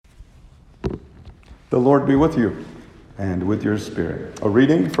The Lord be with you and with your spirit. A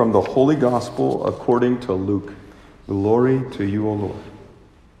reading from the Holy Gospel according to Luke. Glory to you, O Lord.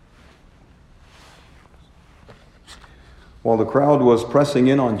 While the crowd was pressing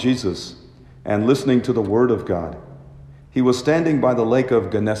in on Jesus and listening to the word of God, he was standing by the lake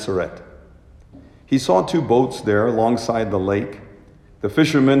of Gennesaret. He saw two boats there alongside the lake. The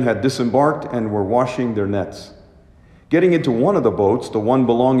fishermen had disembarked and were washing their nets. Getting into one of the boats, the one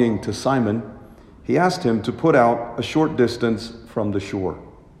belonging to Simon, he asked him to put out a short distance from the shore.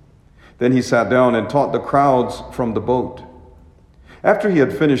 Then he sat down and taught the crowds from the boat. After he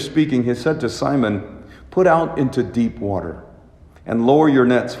had finished speaking, he said to Simon, "Put out into deep water and lower your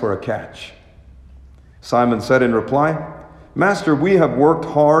nets for a catch." Simon said in reply, "Master, we have worked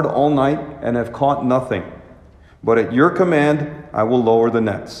hard all night and have caught nothing. But at your command, I will lower the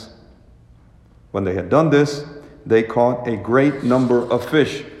nets." When they had done this, they caught a great number of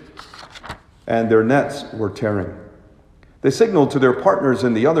fish, and their nets were tearing. They signaled to their partners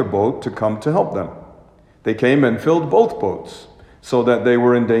in the other boat to come to help them. They came and filled both boats, so that they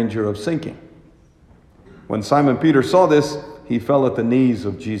were in danger of sinking. When Simon Peter saw this, he fell at the knees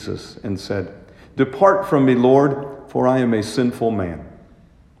of Jesus and said, "Depart from me, Lord, for I am a sinful man."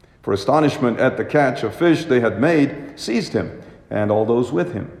 For astonishment at the catch of fish they had made seized him and all those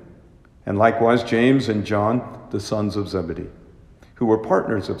with him, and likewise James and John, the sons of Zebedee, who were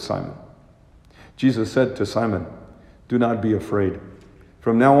partners of Simon. Jesus said to Simon, "Do not be afraid.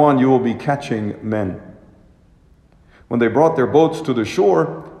 From now on you will be catching men." When they brought their boats to the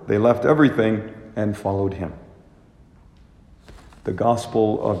shore, they left everything and followed him. The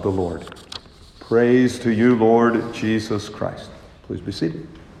Gospel of the Lord. Praise to you, Lord Jesus Christ. Please be seated.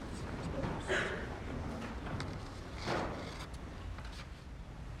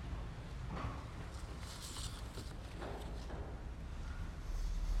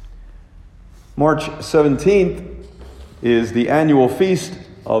 March 17th is the annual feast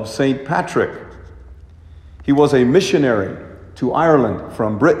of St. Patrick. He was a missionary to Ireland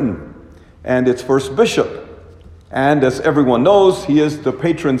from Britain and its first bishop. And as everyone knows, he is the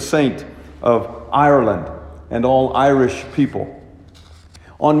patron saint of Ireland and all Irish people.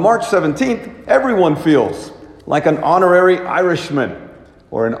 On March 17th, everyone feels like an honorary Irishman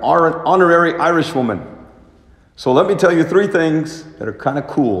or an honorary Irishwoman. So let me tell you three things that are kind of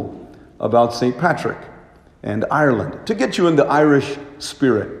cool about St. Patrick and Ireland to get you in the Irish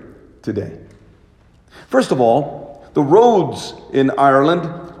spirit today. First of all, the roads in Ireland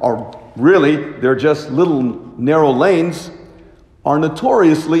they're just little narrow lanes, are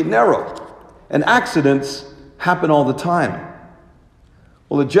notoriously narrow, and accidents happen all the time.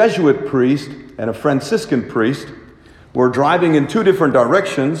 Well, a Jesuit priest and a Franciscan priest were driving in two different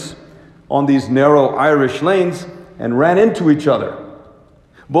directions on these narrow Irish lanes and ran into each other.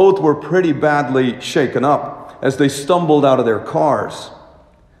 Both were pretty badly shaken up as they stumbled out of their cars.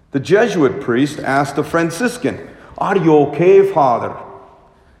 The Jesuit priest asked the Franciscan, "Are you okay, Father?"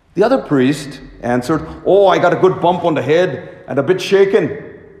 The other priest answered, "Oh, I got a good bump on the head and a bit shaken."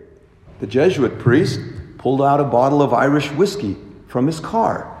 The Jesuit priest pulled out a bottle of Irish whiskey from his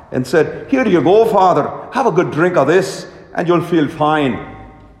car and said, "Here you go, Father. Have a good drink of this and you'll feel fine."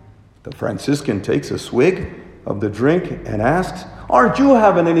 The Franciscan takes a swig of the drink and asks, "Aren't you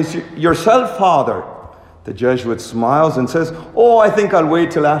having any yourself, Father?" The Jesuit smiles and says, "Oh, I think I'll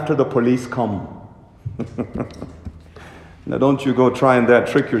wait till after the police come." Now don't you go trying that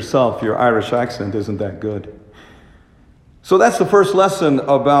trick yourself. Your Irish accent isn't that good. So that's the first lesson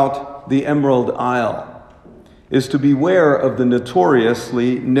about the Emerald Isle, is to beware of the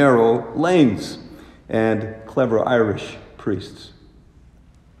notoriously narrow lanes and clever Irish priests.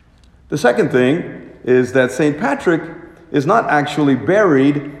 The second thing is that St. Patrick is not actually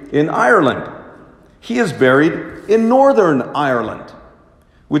buried in Ireland. He is buried in Northern Ireland,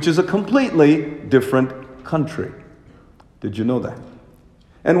 which is a completely different country. Did you know that?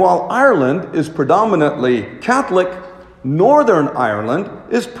 And while Ireland is predominantly Catholic, Northern Ireland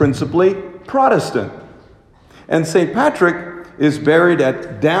is principally Protestant. And St. Patrick is buried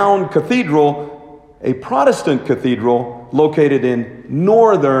at Down Cathedral, a Protestant cathedral located in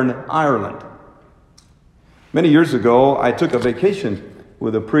Northern Ireland. Many years ago, I took a vacation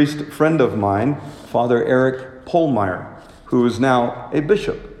with a priest friend of mine, Father Eric Polmeyer, who is now a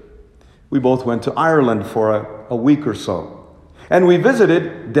bishop. We both went to Ireland for a week or so, and we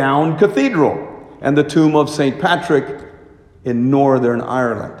visited Down Cathedral and the tomb of St. Patrick in Northern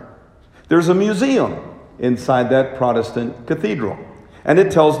Ireland. There's a museum inside that Protestant cathedral, and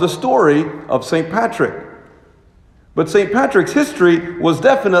it tells the story of St. Patrick. But St. Patrick's history was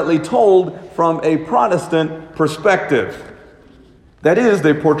definitely told from a Protestant perspective. That is,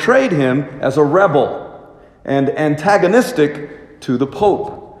 they portrayed him as a rebel and antagonistic to the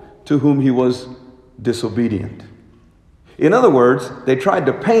Pope, to whom he was disobedient. In other words, they tried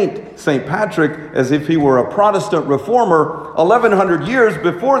to paint St. Patrick as if he were a Protestant reformer 1,100 years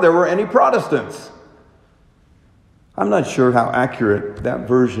before there were any Protestants. I'm not sure how accurate that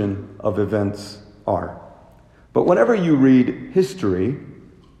version of events are. But whenever you read history,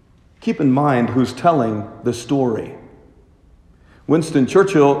 keep in mind who's telling the story. Winston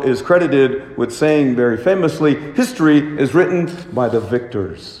Churchill is credited with saying very famously, "History is written by the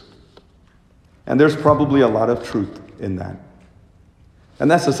victors." And there's probably a lot of truth in that. And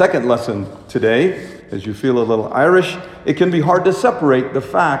that's the second lesson today. As you feel a little Irish, it can be hard to separate the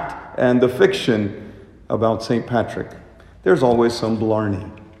fact and the fiction about St. Patrick. There's always some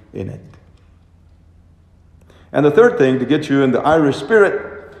Blarney in it. And the third thing to get you in the Irish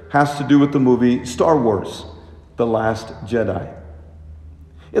spirit has to do with the movie Star Wars, The Last Jedi.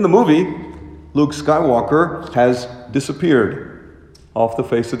 In the movie, Luke Skywalker has disappeared off the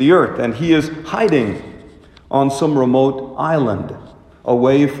face of the earth, and he is hiding on some remote island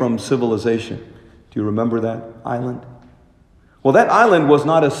away from civilization. Do you remember that island? Well, that island was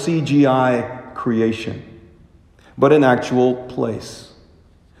not a CGI creation, but an actual place.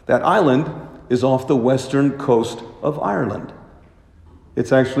 That island is off the western coast of Ireland.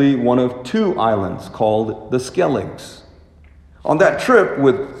 It's actually one of two islands called the Skelligs. On that trip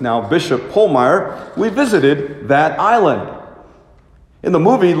with now Bishop Holmeyer, we visited that island. In the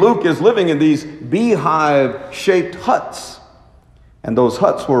movie, Luke is living in these beehive-shaped huts. And those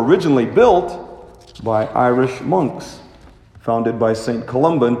huts were originally built by Irish monks, founded by St.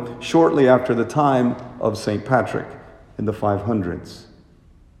 Columban shortly after the time of St. Patrick in the 500s.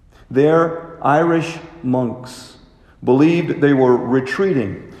 Their Irish monks believed they were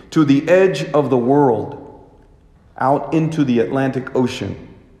retreating to the edge of the world, out into the Atlantic Ocean,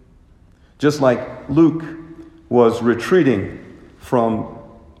 just like Luke was retreating from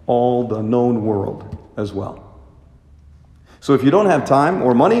all the known world as well. So if you don't have time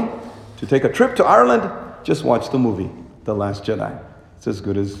or money to take a trip to Ireland, just watch the movie, The Last Jedi. It's as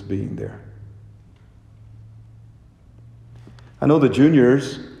good as being there. I know the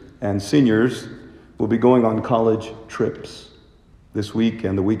juniors and seniors will be going on college trips this week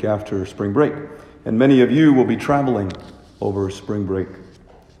and the week after spring break. And many of you will be traveling over spring break.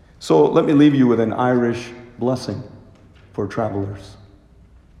 So let me leave you with an Irish blessing for travelers.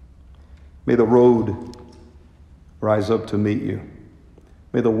 May the road rise up to meet you.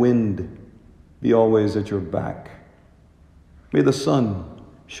 May the wind be always at your back. May the sun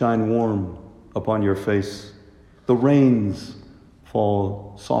shine warm upon your face. The rains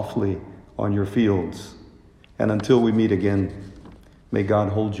fall softly on your fields. And until we meet again, may God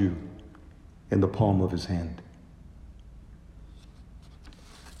hold you in the palm of his hand.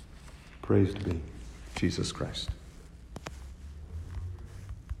 Praised be Jesus Christ.